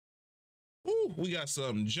Woo, we got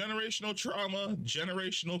some generational trauma,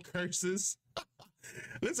 generational curses.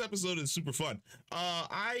 This episode is super fun.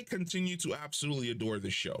 I continue to absolutely adore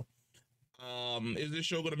this show. Is this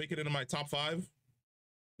show going to make it into my top 5?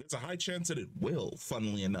 There's a high chance that it will,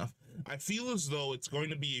 funnily enough. I feel as though it's going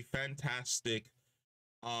to be a fantastic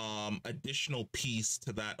additional piece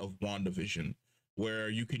to that of WandaVision, where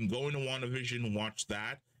you can go into WandaVision, watch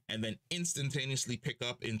that, and then instantaneously pick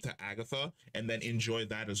up into Agatha and then enjoy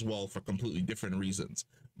that as well for completely different reasons.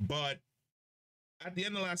 But at the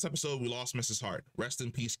end of the last episode, we lost Mrs. Hart. Rest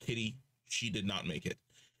in peace, Kitty. She did not make it.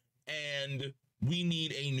 And we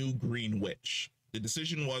need a new Green Witch. The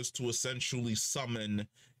decision was to essentially summon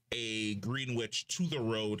a Green Witch to the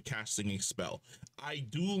road casting a spell. I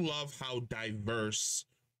do love how diverse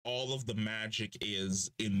all of the magic is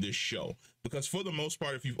in this show, because for the most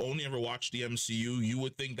part, if you've only ever watched the MCU, you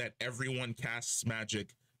would think that everyone casts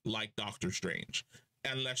magic like Doctor Strange,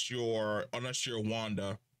 unless you're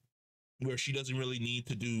Wanda, where she doesn't really need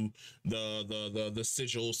to do the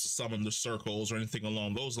sigils to summon the circles or anything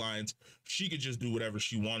along those lines. She could just do whatever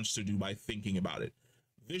she wants to do by thinking about it.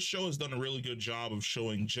 This show has done a really good job of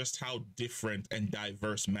showing just how different and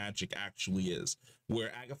diverse magic actually is,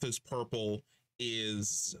 where Agatha's purple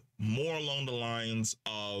is more along the lines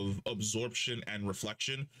of absorption and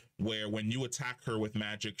reflection, where when you attack her with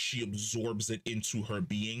magic, she absorbs it into her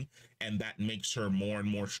being, and that makes her more and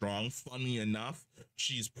more strong. Funny enough,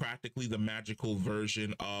 she's practically the magical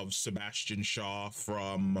version of Sebastian Shaw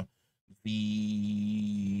from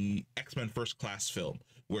the X-Men First Class film,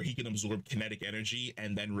 where he can absorb kinetic energy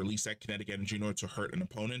and then release that kinetic energy in order to hurt an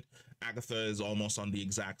opponent. Agatha is almost on the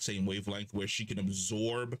exact same wavelength, where she can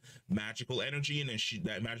absorb magical energy, and then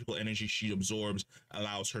that magical energy she absorbs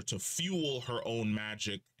allows her to fuel her own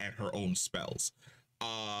magic and her own spells.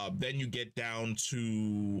 Then you get down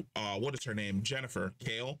to what is her name? Jennifer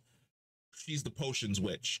Kale. She's the potions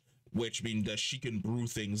witch, which means that she can brew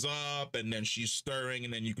things up, and then she's stirring,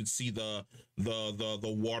 and then you can see the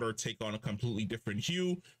water take on a completely different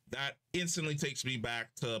hue. That instantly takes me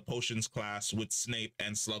back to potions class with Snape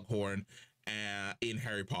and Slughorn in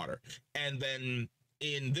Harry Potter. And then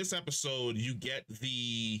in this episode, you get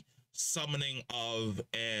the summoning of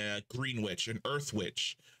a Green Witch, an Earth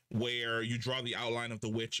Witch, where you draw the outline of the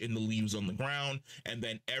witch in the leaves on the ground, and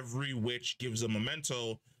then every witch gives a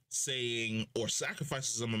memento saying, or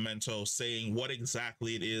sacrifices a memento saying what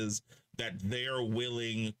exactly it is that they're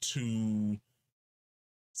willing to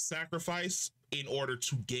sacrifice in order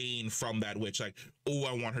to gain from that witch. Like, oh,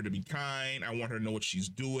 I want her to be kind, I want her to know what she's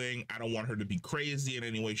doing, I don't want her to be crazy in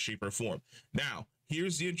any way, shape, or form. Now,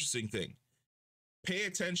 here's the interesting thing. Pay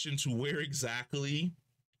attention to where exactly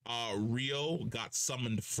Rio got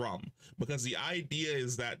summoned from, because the idea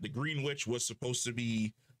is that the Green Witch was supposed to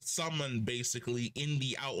be summoned basically in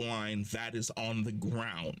the outline that is on the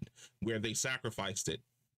ground where they sacrificed it.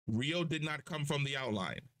 Rio did not come from the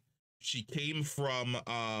outline. She came from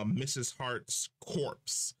Mrs. Hart's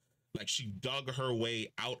corpse. Like, she dug her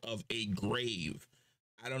way out of a grave.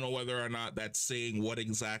 I don't know whether or not that's saying what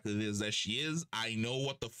exactly it is that she is. I know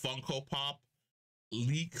what the Funko Pop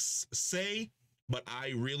leaks say, but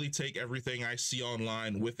I really take everything I see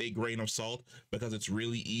online with a grain of salt, because it's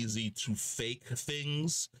really easy to fake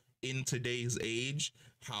things in today's age.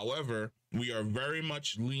 However, we are very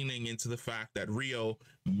much leaning into the fact that Rio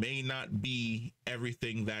may not be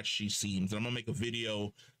everything that she seems. And I'm gonna make a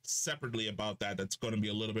video separately about that. That's going to be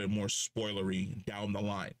a little bit more spoilery down the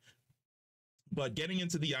line. But getting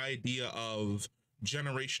into the idea of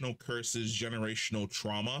generational curses, generational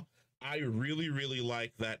trauma, I really, really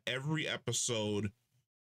like that every episode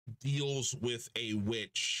deals with a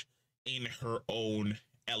witch in her own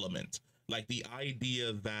element. Like, the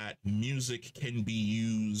idea that music can be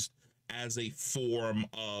used as a form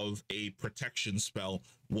of a protection spell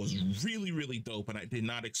was really, really dope, and I did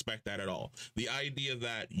not expect that at all. The idea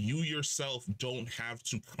that you yourself don't have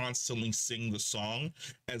to constantly sing the song,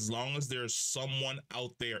 as long as there's someone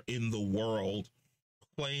out there in the world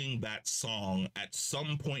playing that song at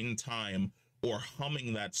some point in time, or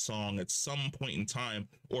humming that song at some point in time,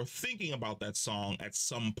 or thinking about that song at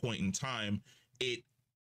some point in time, it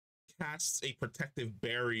casts a protective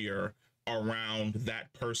barrier around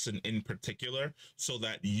that person in particular, so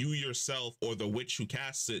that you yourself or the witch who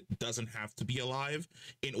casts it doesn't have to be alive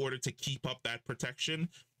in order to keep up that protection.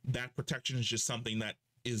 That protection is just something that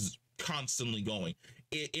is constantly going.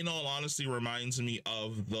 It, in all honesty, reminds me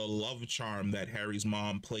of the love charm that Harry's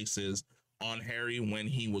mom places on Harry when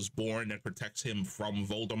he was born, that protects him from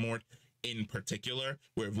Voldemort in particular,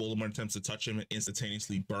 where Voldemort attempts to touch him and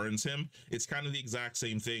instantaneously burns him. It's kind of the exact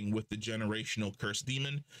same thing with the generational curse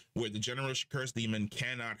demon, where the generational curse demon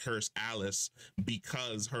cannot curse Alice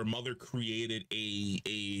because her mother created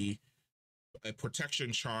a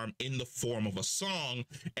protection charm in the form of a song,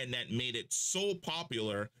 and that made it so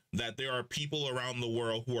popular that there are people around the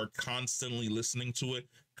world who are constantly listening to it,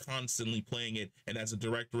 constantly playing it, and as a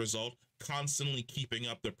direct result, constantly keeping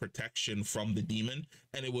up the protection from the demon.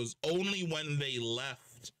 And it was only when they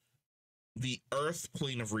left the earth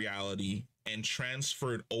plane of reality and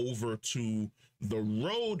transferred over to the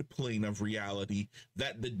road plane of reality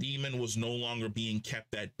that the demon was no longer being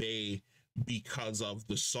kept at bay because of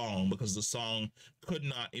the song, because the song could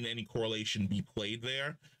not in any correlation be played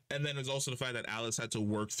there. And then there's also the fact that Alice had to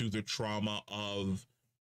work through the trauma of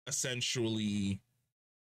essentially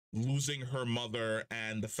losing her mother,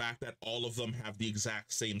 and the fact that all of them have the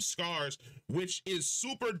exact same scars, which is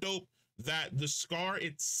super dope, that the scar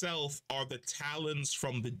itself are the talons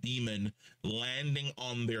from the demon landing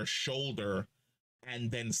on their shoulder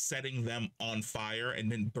and then setting them on fire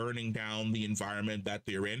and then burning down the environment that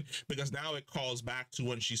they're in. Because now it calls back to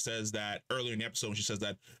when she says that earlier in the episode, she says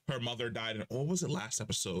that her mother died in, or was it last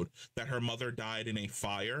episode, that her mother died in a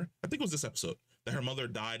fire? I think it was this episode, that her mother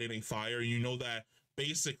died in a fire. You know that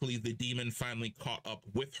basically the demon finally caught up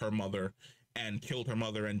with her mother and killed her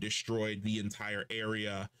mother and destroyed the entire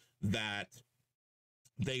area that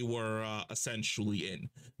they were essentially in.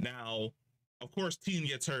 Now, of course, Teen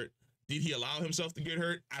gets hurt. Did he allow himself to get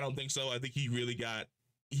hurt? I don't think so. I think he got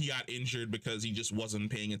injured because he just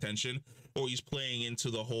wasn't paying attention, or he's playing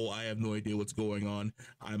into the whole I have no idea what's going on,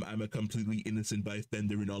 I'm a completely innocent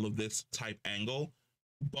bystander in all of this type angle.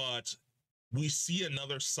 But we see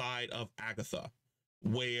another side of Agatha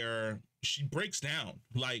where she breaks down.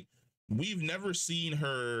 Like, we've never seen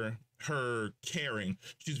her caring.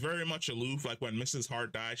 She's very much aloof. Like when Mrs.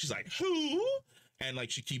 Hart died, she's like, who? And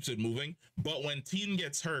like she keeps it moving. But when Teen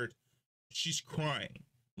gets hurt, she's crying.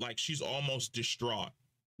 Like she's almost distraught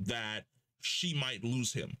that she might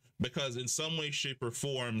lose him, because in some way, shape, or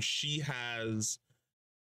form, she has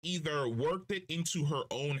either worked it into her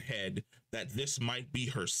own head that this might be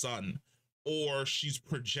her son, or she's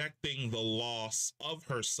projecting the loss of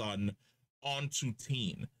her son onto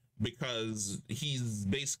Teen, because he's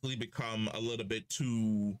basically become a little bit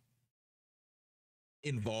too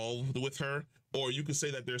involved with her. Or you could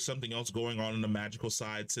say that there's something else going on the magical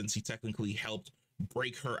side, since he technically helped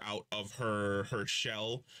break her out of her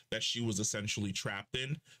shell that she was essentially trapped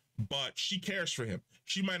in. But she cares for him.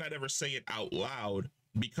 She might not ever say it out loud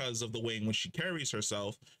because of the way in which she carries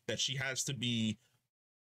herself, that she has to be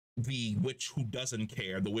the witch who doesn't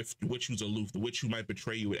care, the witch who's aloof, the witch who might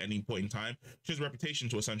betray you at any point in time. She has a reputation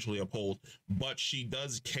to essentially uphold, but she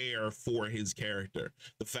does care for his character.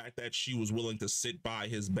 The fact that she was willing to sit by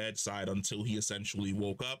his bedside until he essentially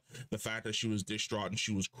woke up, the fact that she was distraught and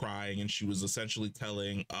she was crying and she was essentially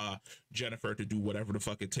telling Jennifer to do whatever the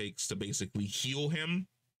fuck it takes to basically heal him,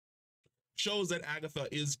 shows that Agatha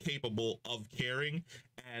is capable of caring,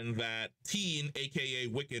 and that Teen, aka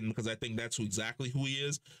Wiccan, because I think that's exactly who he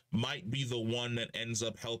is, might be the one that ends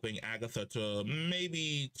up helping Agatha to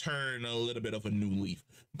maybe turn a little bit of a new leaf.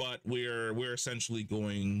 But we're essentially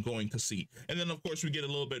going to see. And then of course we get a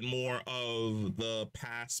little bit more of the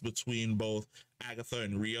past between both Agatha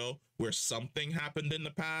and Rio, where something happened in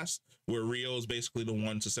the past, where Rio is basically the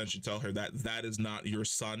one to essentially tell her that that is not your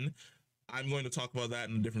son. I'm going to talk about that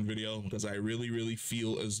in a different video, because I really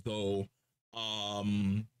feel as though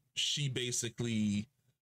she basically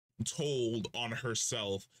told on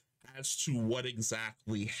herself as to what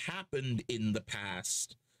exactly happened in the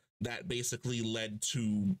past that basically led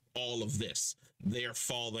to all of this. Their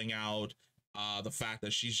falling out, the fact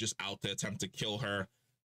that she's just out to attempt to kill her,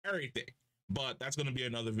 everything. But that's going to be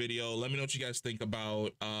another video. Let me know what you guys think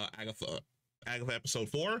about Agatha episode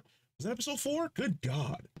 4. Is that episode 4? Good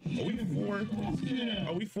God. Are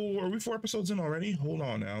we 4? Are we 4 episodes in already? Hold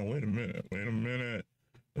on now. Wait a minute.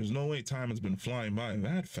 There's no way time has been flying by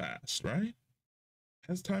that fast, right?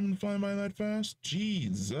 Has time been flying by that fast?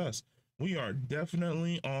 Jesus. We are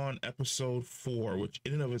definitely on episode 4, which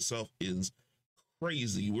in and of itself is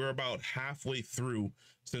crazy. We're about halfway through,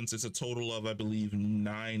 since it's a total of, I believe,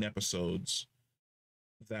 9 episodes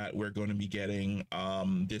that we're going to be getting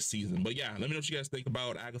this season. But yeah, let me know what you guys think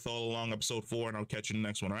about Agatha all along episode 4, and I'll catch you in the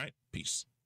next one. All right, peace.